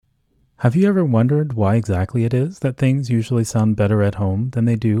Have you ever wondered why exactly it is that things usually sound better at home than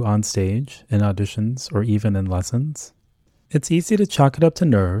they do on stage, in auditions, or even in lessons? It's easy to chalk it up to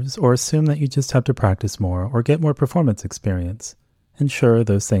nerves or assume that you just have to practice more or get more performance experience. And sure,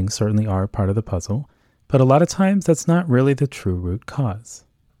 those things certainly are part of the puzzle, but a lot of times that's not really the true root cause.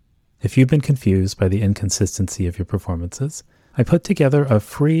 If you've been confused by the inconsistency of your performances, I put together a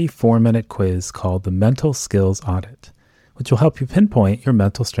free 4-minute quiz called the Mental Skills Audit, which will help you pinpoint your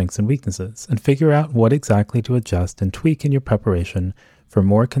mental strengths and weaknesses and figure out what exactly to adjust and tweak in your preparation for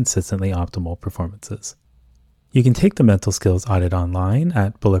more consistently optimal performances. You can take the Mental Skills Audit online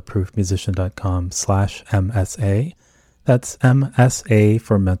at bulletproofmusician.com/MSA. That's MSA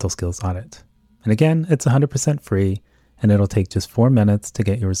for Mental Skills Audit. And again, it's 100% free, and it'll take just 4 minutes to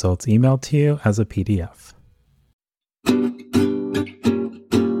get your results emailed to you as a PDF.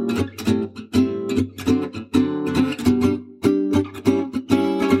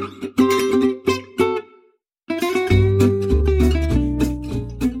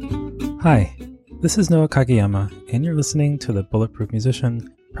 Hi, this is Noah Kageyama, and you're listening to the Bulletproof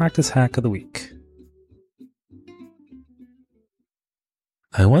Musician Practice Hack of the Week.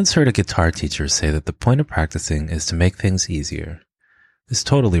 I once heard a guitar teacher say that the point of practicing is to make things easier. This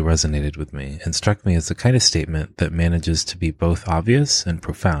totally resonated with me and struck me as the kind of statement that manages to be both obvious and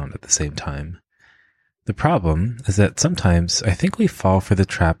profound at the same time. The problem is that sometimes I think we fall for the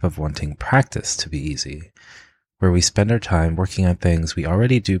trap of wanting practice to be easy, where we spend our time working on things we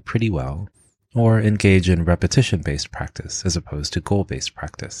already do pretty well, or engage in repetition-based practice as opposed to goal-based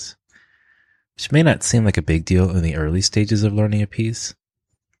practice, which may not seem like a big deal in the early stages of learning a piece.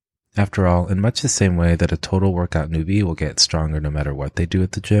 After all, in much the same way that a total workout newbie will get stronger no matter what they do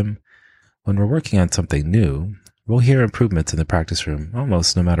at the gym, when we're working on something new, we'll hear improvements in the practice room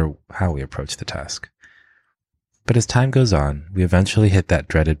almost no matter how we approach the task. But as time goes on, we eventually hit that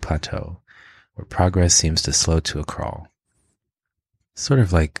dreaded plateau, where progress seems to slow to a crawl. Sort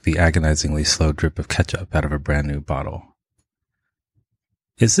of like the agonizingly slow drip of ketchup out of a brand new bottle.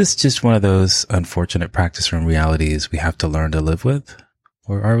 Is this just one of those unfortunate practice room realities we have to learn to live with?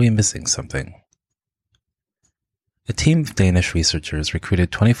 Or are we missing something? A team of Danish researchers recruited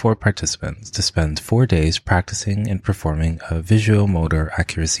 24 participants to spend 4 days practicing and performing a visual-motor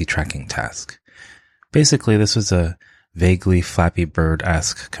accuracy tracking task. Basically, this was a vaguely Flappy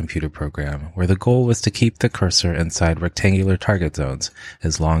Bird-esque computer program where the goal was to keep the cursor inside rectangular target zones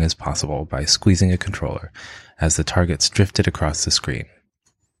as long as possible by squeezing a controller as the targets drifted across the screen.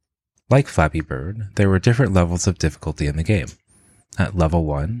 Like Flappy Bird, there were different levels of difficulty in the game. At level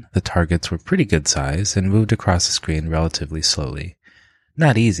 1, the targets were pretty good size and moved across the screen relatively slowly.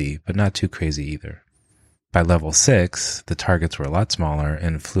 Not easy, but not too crazy either. By level 6, the targets were a lot smaller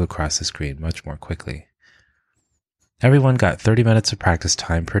and flew across the screen much more quickly. Everyone got 30 minutes of practice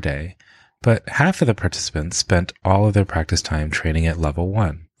time per day, but half of the participants spent all of their practice time training at level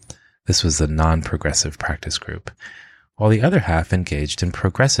 1. This was the non-progressive practice group, while the other half engaged in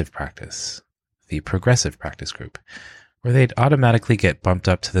progressive practice, the progressive practice group, where they'd automatically get bumped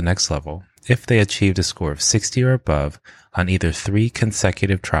up to the next level if they achieved a score of 60 or above on either 3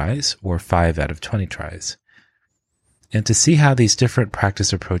 consecutive tries or 5 out of 20 tries. And to see how these different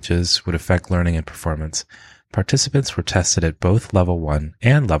practice approaches would affect learning and performance, participants were tested at both level 1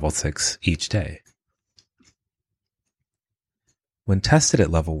 and level 6 each day. When tested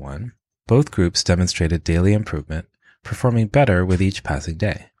at level 1, both groups demonstrated daily improvement, performing better with each passing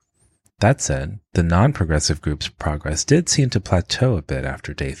day. That said, the non-progressive group's progress did seem to plateau a bit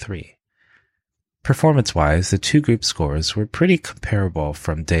after day 3. Performance-wise, the two group scores were pretty comparable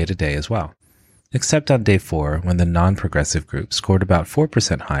from day to day as well, except on day 4 when the non-progressive group scored about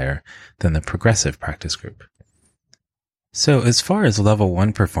 4% higher than the progressive practice group. So as far as level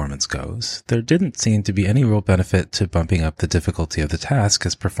 1 performance goes, there didn't seem to be any real benefit to bumping up the difficulty of the task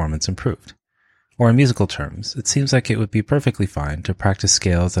as performance improved. Or in musical terms, it seems like it would be perfectly fine to practice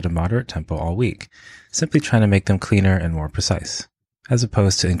scales at a moderate tempo all week, simply trying to make them cleaner and more precise, as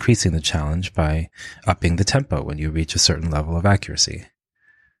opposed to increasing the challenge by upping the tempo when you reach a certain level of accuracy.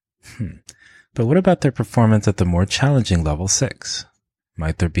 But what about their performance at the more challenging level 6?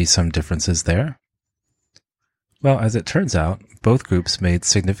 Might there be some differences there? Well, as it turns out, both groups made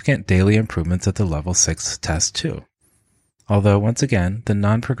significant daily improvements at the level 6 test too. Although, once again, the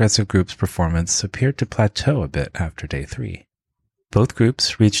non-progressive group's performance appeared to plateau a bit after day 3. Both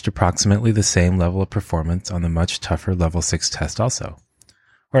groups reached approximately the same level of performance on the much tougher level 6 test also,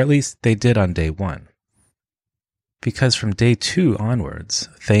 or at least they did on day 1. Because from day 2 onwards,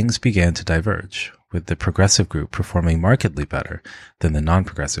 things began to diverge, with the progressive group performing markedly better than the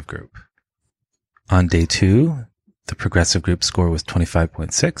non-progressive group. On day 2, the progressive group score was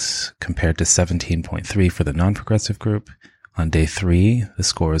 25.6 compared to 17.3 for the non-progressive group. On day 3, the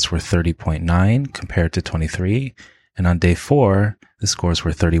scores were 30.9 compared to 23. And on day 4, the scores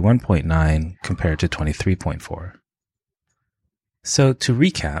were 31.9 compared to 23.4. So to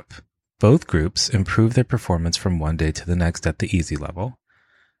recap, both groups improved their performance from one day to the next at the easy level,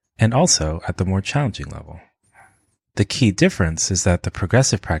 and also at the more challenging level. The key difference is that the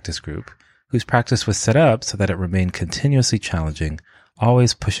progressive practice group, whose practice was set up so that it remained continuously challenging,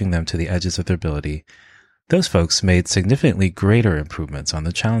 always pushing them to the edges of their ability, those folks made significantly greater improvements on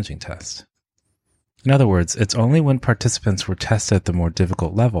the challenging test. In other words, it's only when participants were tested at the more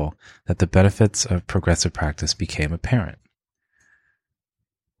difficult level that the benefits of progressive practice became apparent.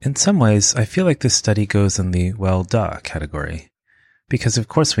 In some ways, I feel like this study goes in the well, duh category, because of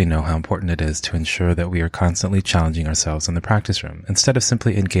course we know how important it is to ensure that we are constantly challenging ourselves in the practice room instead of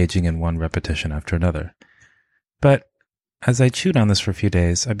simply engaging in one repetition after another. But as I chewed on this for a few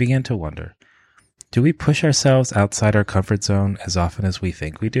days, I began to wonder, do we push ourselves outside our comfort zone as often as we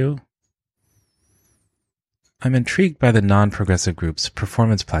think we do? I'm intrigued by the non-progressive group's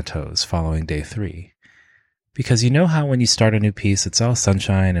performance plateaus following day 3. Because you know how when you start a new piece, it's all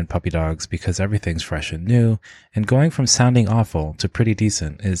sunshine and puppy dogs because everything's fresh and new, and going from sounding awful to pretty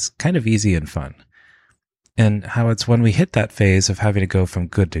decent is kind of easy and fun. And how it's when we hit that phase of having to go from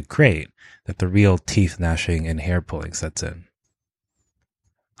good to great that the real teeth gnashing and hair pulling sets in.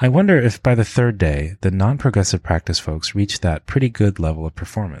 I wonder if by the 3rd day, the non-progressive practice folks reached that pretty good level of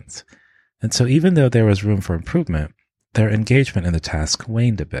performance. And so even though there was room for improvement, their engagement in the task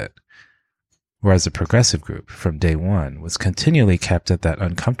waned a bit. Whereas the progressive group, from day 1, was continually kept at that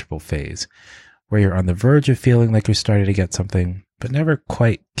uncomfortable phase, where you're on the verge of feeling like you're starting to get something, but never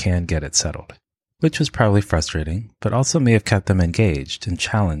quite can get it settled. Which was probably frustrating, but also may have kept them engaged and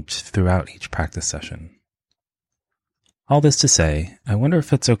challenged throughout each practice session. All this to say, I wonder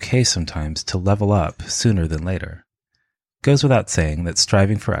if it's okay sometimes to level up sooner than later. It goes without saying that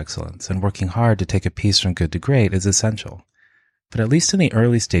striving for excellence and working hard to take a piece from good to great is essential. But at least in the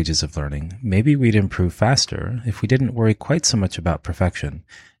early stages of learning, maybe we'd improve faster if we didn't worry quite so much about perfection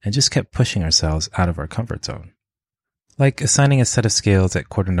and just kept pushing ourselves out of our comfort zone. Like assigning a set of scales at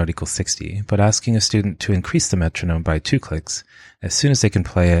quarter note equals 60, but asking a student to increase the metronome by 2 clicks as soon as they can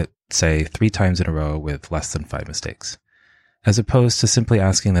play it, say, 3 times in a row with less than 5 mistakes. As opposed to simply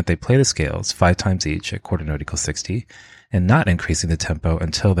asking that they play the scales 5 times each at quarter note equals 60 and not increasing the tempo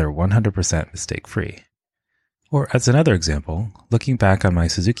until they're 100% mistake-free. Or as another example, looking back on my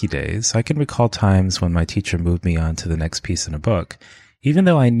Suzuki days, I can recall times when my teacher moved me on to the next piece in a book, even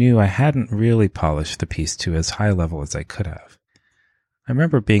though I knew I hadn't really polished the piece to as high a level as I could have. I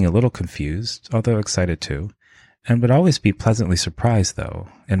remember being a little confused, although excited too, and would always be pleasantly surprised though,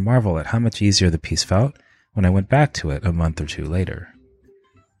 and marvel at how much easier the piece felt when I went back to it a month or 2 later.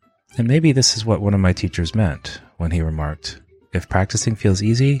 And maybe this is what one of my teachers meant when he remarked, "If practicing feels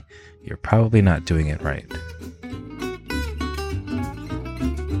easy, you're probably not doing it right."